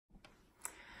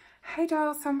Hey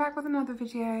dolls, so I'm back with another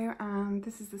video, and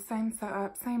this is the same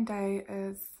setup, same day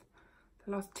as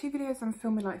the last two videos. I'm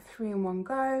filming like 3 in one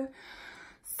go.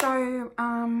 So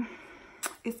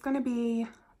it's going to be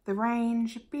the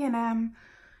range, B&M,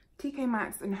 TK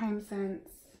Maxx and Homesense,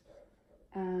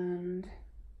 and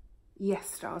Yes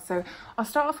Style. So I'll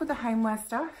start off with the homeware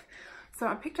stuff. So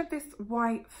I picked up this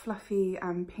white fluffy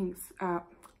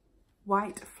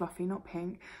white fluffy, not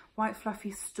pink, white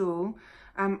fluffy stool.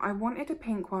 I wanted a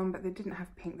pink one, but they didn't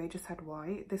have pink, they just had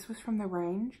white. This was from the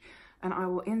range, and I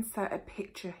will insert a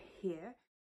picture here.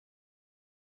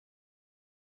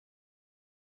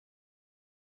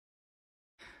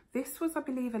 This was, I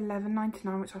believe,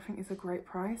 $11.99, which I think is a great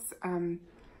price.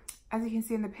 As you can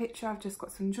see in the picture, I've just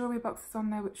got some jewellery boxes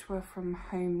on there, which were from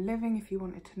Home Living, if you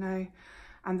wanted to know.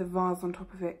 And the vase on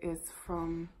top of it is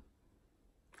from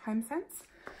Homesense.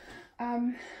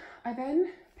 I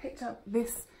then picked up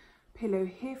this pillow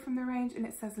here from the range, and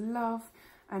it says love,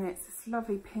 and it's this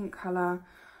lovely pink colour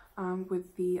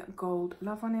with the gold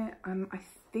love on it. I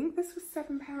think this was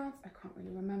 £7. I can't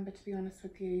really remember, to be honest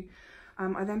with you.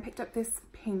 I then picked up this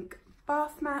pink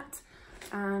bath mat,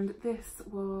 and this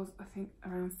was, I think,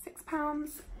 around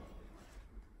 £6.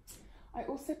 I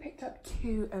also picked up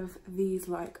 2 of these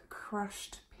like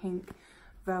crushed pink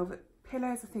velvet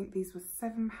pillows. I think these were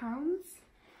 £7.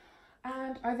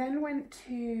 And I then went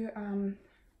to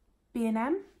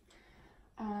B&M,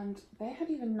 and they had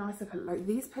even nicer pillows. Like,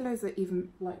 these pillows are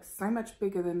even like so much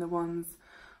bigger than the ones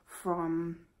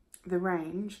from the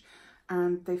range,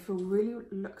 and they feel really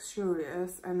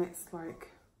luxurious, and it's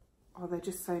like, oh, they're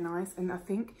just so nice. And I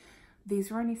think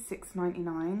these were only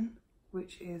 $6.99,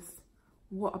 which is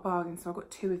what a bargain. So I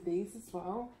got 2 of these as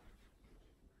well.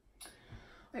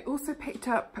 I also picked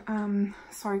up,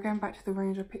 sorry, going back to the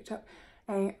range, I picked up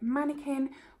a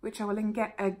mannequin, which I will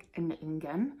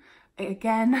again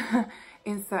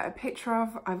insert a picture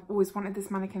of. I've always wanted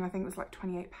this mannequin. I think it was like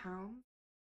 £28.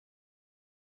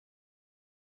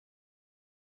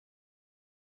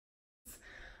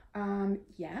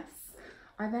 Yes.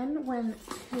 I then went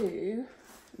to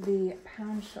the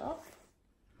pound shop,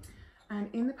 and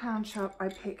in the pound shop I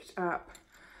picked up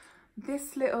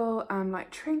this little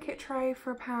like trinket tray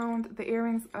for £1. The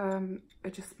earrings are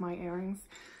just my earrings,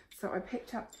 so I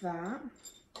picked up that.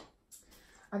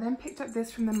 I then picked up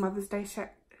this from the Mother's Day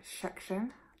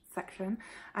section,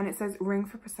 and it says ring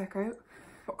for Prosecco.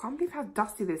 I can't believe how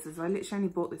dusty this is. I literally only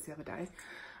bought this the other day,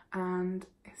 and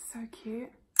it's so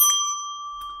cute.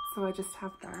 So I just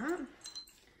have that.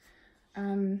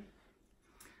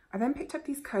 I then picked up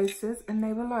these coasters, and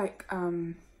they were like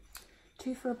 2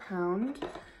 for £1.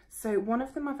 So one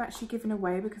of them I've actually given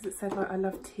away because it said like I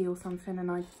love tea or something,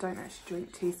 and I don't actually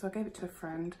drink tea, so I gave it to a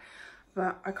friend.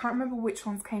 But I can't remember which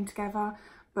ones came together,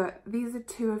 but these are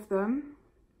 2 of them.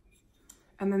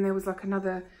 And then there was like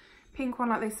another pink one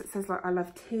like this that says like I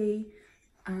love tea,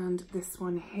 and this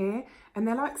one here. And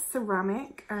they're like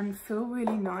ceramic and feel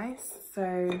really nice,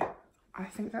 so I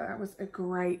think that was a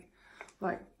great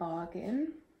like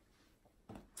bargain.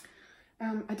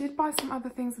 I did buy some other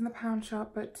things in the pound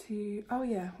shop, but oh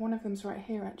yeah, one of them's right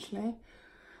here actually,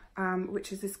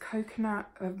 which is this coconut,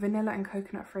 vanilla and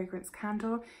coconut fragrance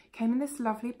candle. It came in this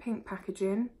lovely pink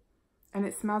packaging, and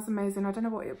it smells amazing. I don't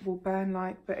know what it will burn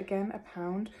like, but again,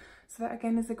 £1. So that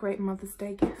again is a great Mother's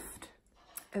Day gift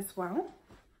as well.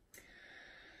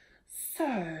 So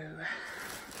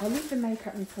I'll leave the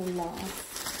makeup until last.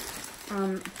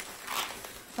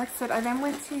 Like I said, I then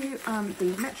went to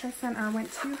the Metro Centre. I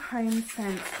went to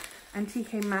Homesense and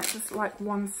TK Maxx. It's like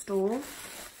one store.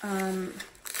 And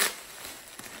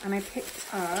I picked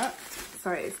up,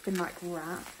 sorry, it's been like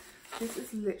wrapped. This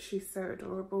is literally so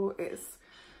adorable. It's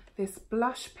this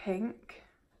blush pink,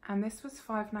 and this was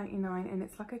 $5.99, and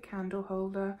it's like a candle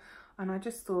holder. And I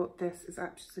just thought this is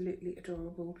absolutely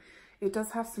adorable. It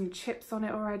does have some chips on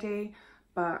it already,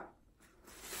 but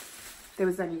there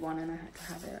was only one and I had to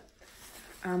have it.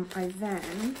 I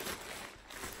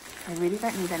really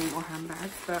don't need any more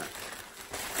handbags, but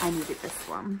I needed this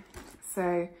one.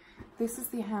 So this is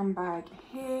the handbag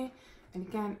here, and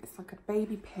again, it's like a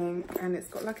baby pink, and it's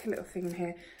got like a little thing in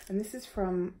here, and this is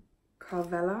from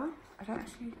Carvela. I don't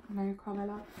actually know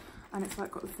Carvela, and it's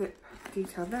like got zip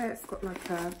detail there. It's got like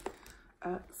a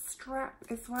strap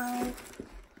as well,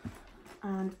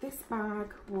 and this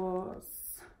bag was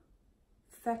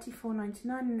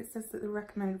 $34.99, and it says that the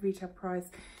recommended retail price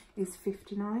is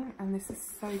 $59, and this is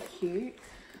so cute.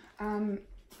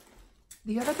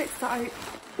 The other bits that I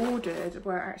ordered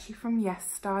were actually from Yes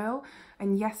Style,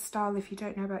 and Yes Style, if you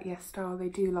don't know about Yes Style, they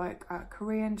do like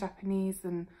Korean, Japanese,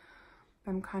 and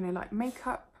them kind of like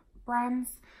makeup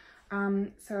brands.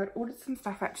 So I'd ordered some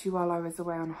stuff actually while I was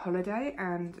away on holiday,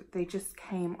 and they just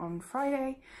came on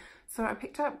Friday. So I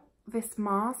picked up this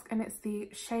mask, and it's the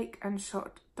Shake and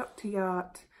Shot Dr.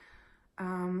 Yart,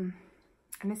 and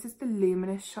this is the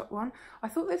luminous shot one. I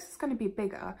thought this was going to be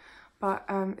bigger, but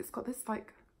it's got this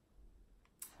like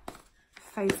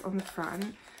face on the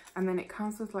front, and then it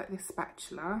comes with like this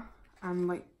spatula and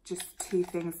like just two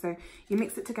things. So you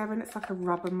mix it together and it's like a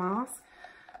rubber mask,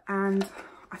 and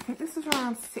I think this was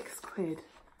around £6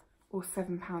 or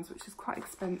 £7, which is quite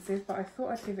expensive, but I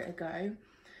thought I'd give it a go.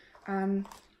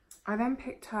 I then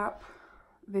picked up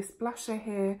this blusher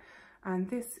here, and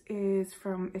this is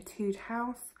from Etude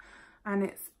House, and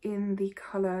it's in the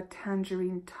colour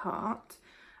Tangerine Tart,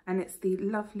 and it's the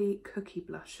Lovely Cookie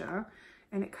Blusher,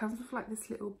 and it comes with like this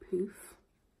little poof,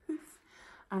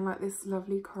 and like this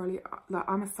lovely corally, like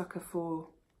I'm a sucker for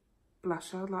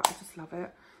blusher, like I just love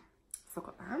it, so I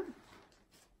got that.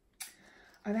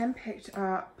 I then picked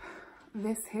up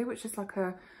this here, which is like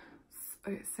a,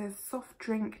 it says soft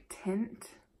drink tint,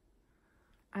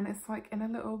 and it's like in a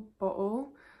little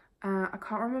bottle. I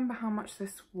can't remember how much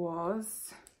this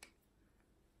was,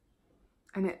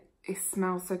 and it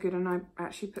smells so good, and I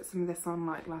actually put some of this on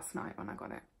like last night when I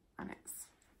got it, and it's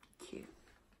cute.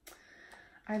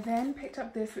 I then picked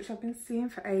up this, which I've been seeing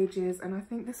for ages, and I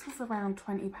think this was around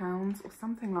 £20 or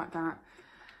something like that,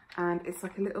 and it's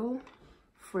like a little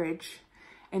fridge,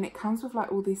 and it comes with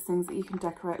like all these things that you can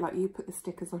decorate, like you put the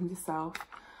stickers on yourself,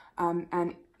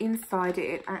 and inside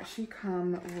it actually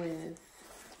come with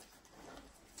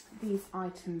these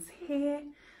items here.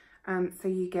 So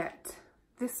you get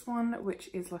this one, which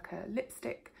is like a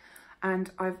lipstick,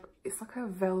 and it's like a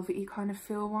velvety kind of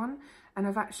feel one, and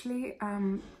I've actually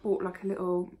bought like a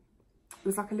little, it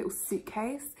was like a little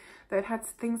suitcase that had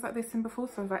things like this in before,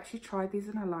 so I've actually tried these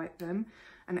and I like them,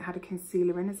 and it had a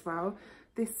concealer in as well.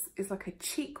 This is like a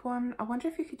cheek one. I wonder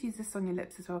if you could use this on your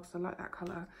lips as well, because I like that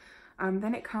colour.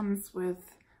 Then it comes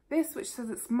with this, which says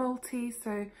it's multi,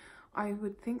 so I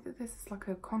would think that this is like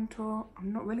a contour.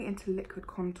 I'm not really into liquid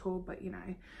contour, but you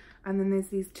know. And then there's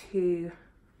these two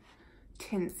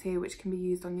tints here, which can be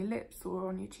used on your lips or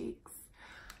on your cheeks.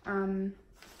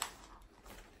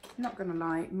 Not gonna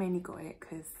lie, mainly got it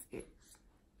because it's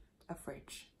a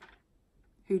fridge.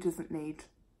 Who doesn't need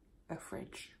a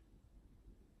fridge?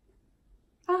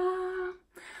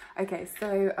 Okay,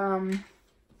 so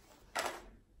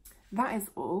that is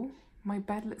all. My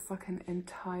bed looks like an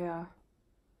entire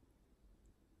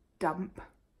dump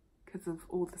because of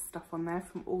all the stuff on there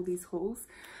from all these hauls.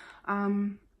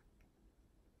 But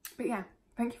yeah,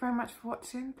 thank you very much for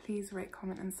watching. Please rate,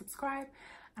 comment and subscribe,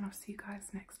 and I'll see you guys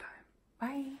next time.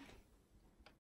 Bye.